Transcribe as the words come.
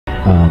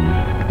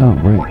Oh,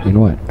 right, you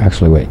know what?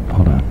 Actually, wait,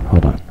 hold on.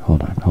 Hold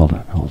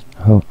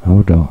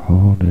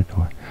it.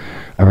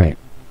 Alright.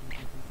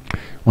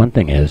 One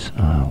thing is,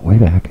 way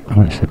back, I'm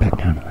gonna sit back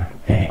down.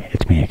 Hey,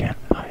 it's me again.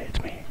 Hi,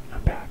 it's me.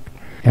 I'm back.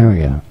 There we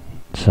go.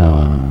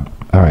 So,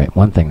 alright,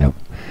 one thing though,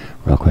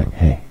 real quick.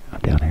 Hey, I'm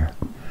down here.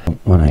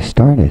 When I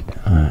started,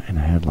 and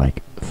I had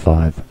like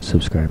 5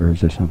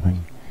 subscribers or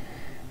something,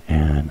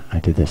 and I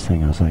did this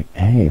thing, I was like,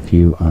 hey, if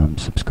you,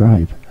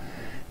 subscribe,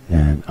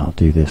 then I'll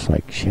do this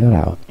like shout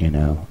out,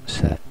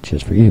 set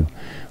just for you,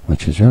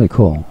 which is really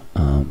cool.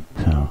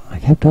 So I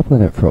kept up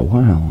with it for a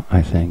while,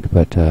 I think,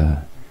 but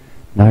now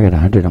I got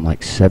 100. I'm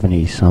like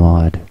 70 some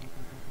odd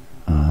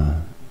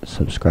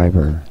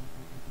subscriber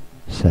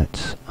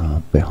sets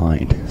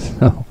behind.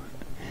 So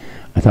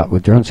I thought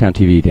with Drone Sound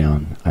TV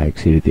down, I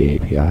exceeded the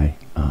API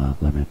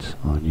limits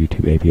on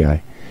YouTube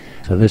API.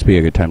 So this would be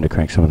a good time to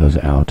crank some of those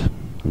out.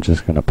 I'm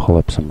just going to pull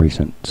up some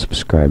recent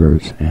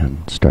subscribers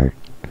and start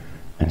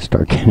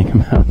getting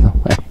them out of the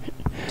way.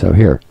 So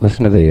here,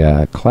 listen to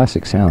the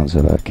classic sounds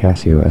of a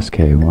Casio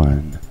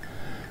SK1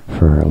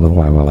 for a little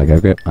while I go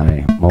get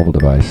my mobile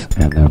device,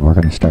 and then we're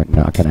going to start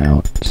knocking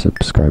out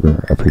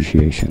subscriber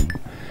appreciation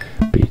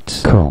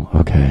beats. Cool,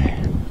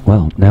 okay.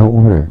 Well, no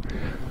order.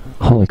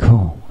 Holy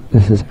cool.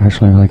 This is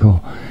actually really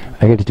cool.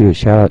 I get to do a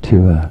shout out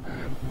to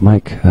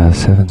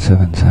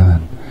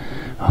Mike777.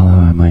 Although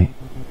I might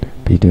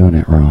be doing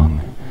it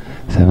wrong.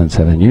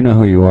 77. You know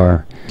who you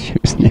are.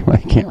 Whose name I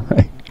can't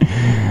write.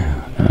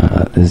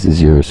 This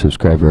is your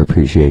subscriber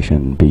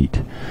appreciation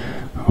beat,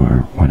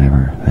 or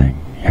whatever thing.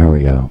 Here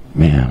we go.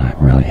 Man, I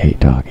really hate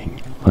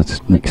talking.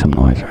 Let's make some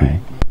noise, right?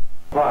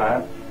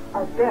 What?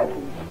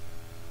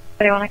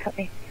 Do you want to cut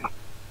me?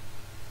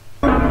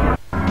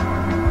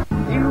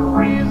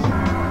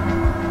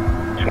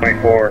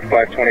 24,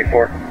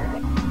 524.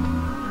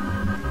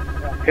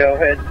 Go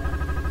ahead.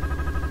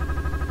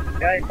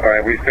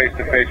 Alright, we face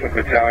to face with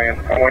battalion.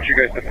 I want you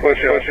guys to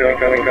push up,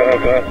 coming to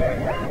us.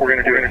 We're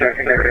going to do a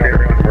secondary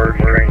on the bird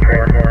range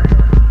car.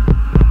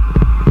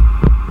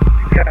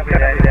 Copy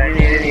that. You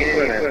need any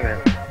equipment.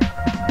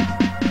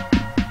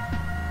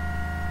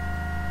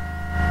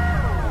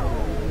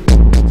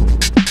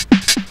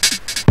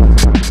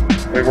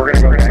 Wait, we're going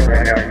to go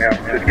right now.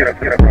 Just get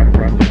up, run.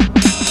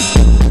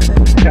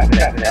 Copy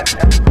that.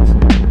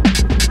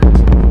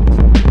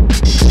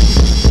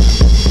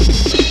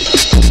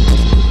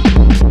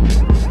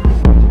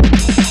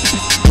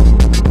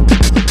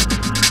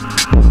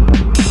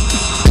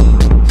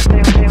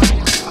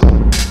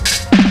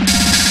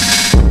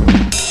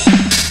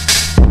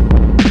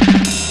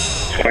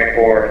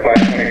 24,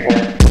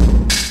 524.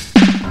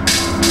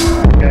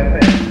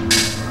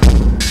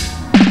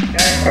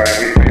 Alright,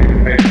 we face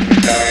to face with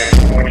battalion.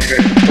 I want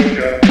you guys to push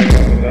up, with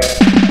us.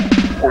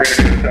 We're going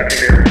to do a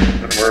secondary with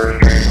the bird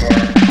train car.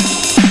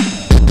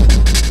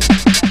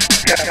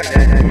 Copy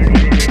that. You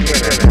need any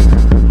equipment.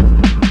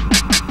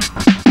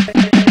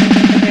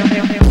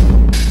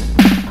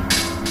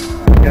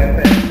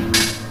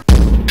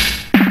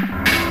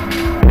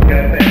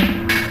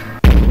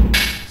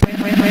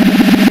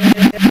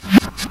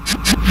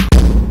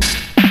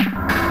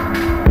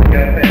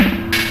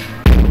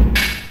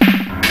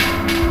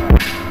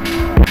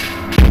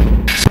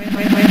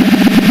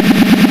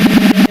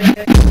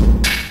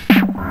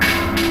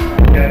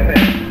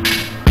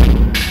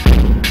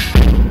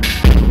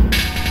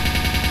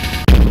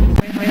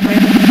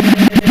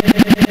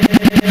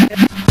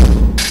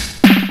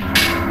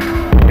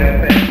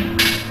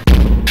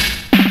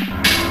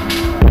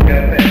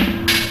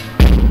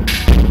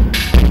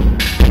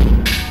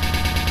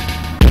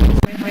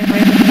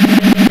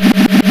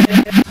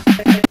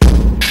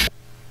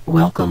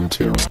 Welcome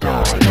to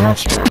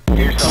Master. Get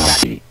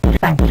yourself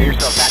back. Get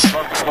yourself back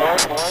from the floor.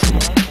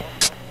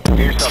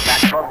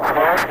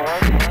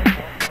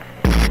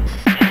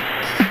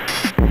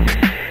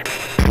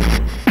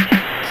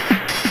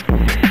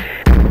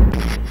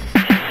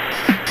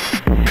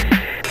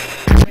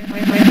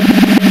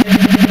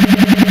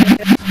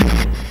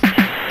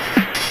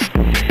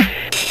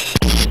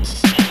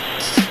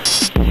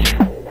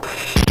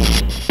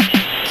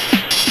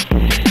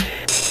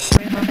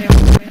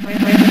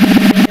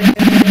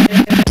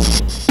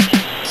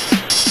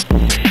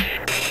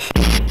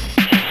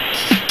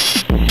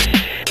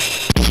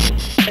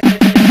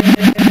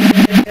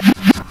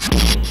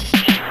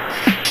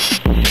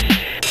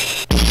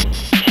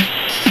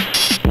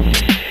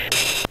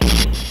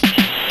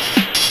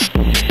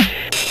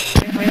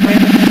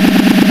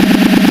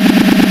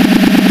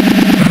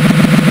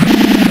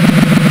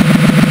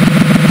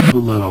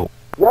 Hello.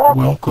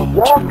 Welcome to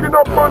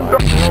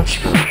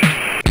Master.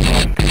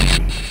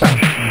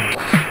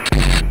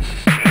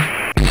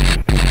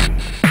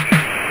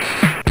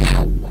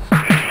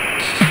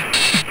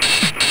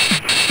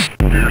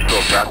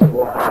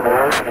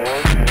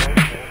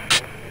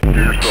 Do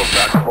yourself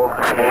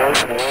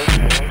back.